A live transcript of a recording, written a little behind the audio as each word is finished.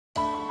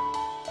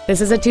This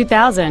is a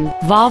 2000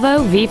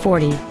 Volvo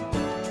V40.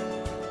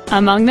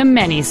 Among the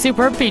many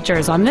superb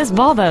features on this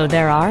Volvo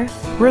there are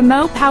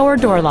remote power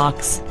door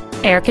locks,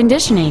 air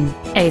conditioning,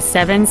 a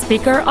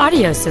 7-speaker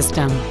audio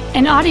system,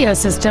 an audio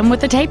system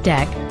with a tape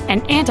deck, an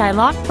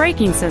anti-lock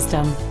braking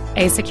system,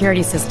 a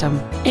security system,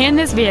 and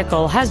this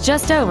vehicle has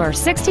just over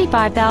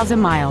 65,000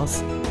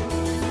 miles.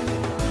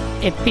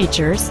 It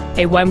features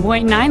a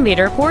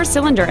 1.9-liter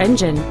 4-cylinder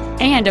engine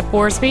and a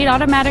 4-speed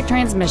automatic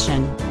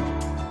transmission.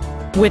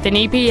 With an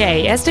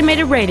EPA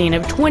estimated rating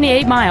of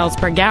 28 miles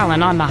per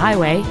gallon on the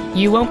highway,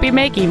 you won't be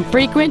making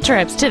frequent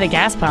trips to the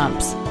gas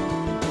pumps.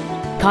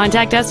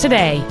 Contact us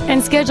today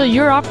and schedule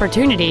your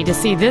opportunity to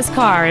see this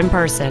car in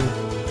person.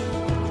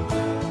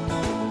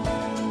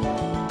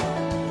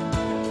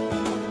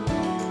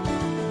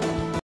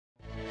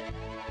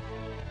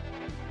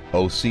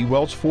 C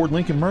Welch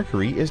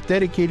Ford-Lincoln-Mercury is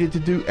dedicated to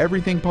do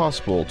everything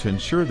possible to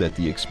ensure that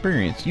the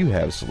experience you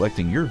have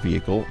selecting your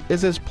vehicle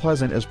is as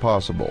pleasant as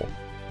possible.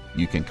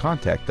 You can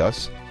contact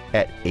us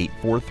at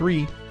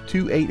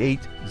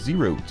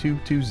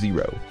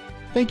 843-288-0220.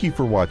 Thank you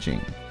for watching.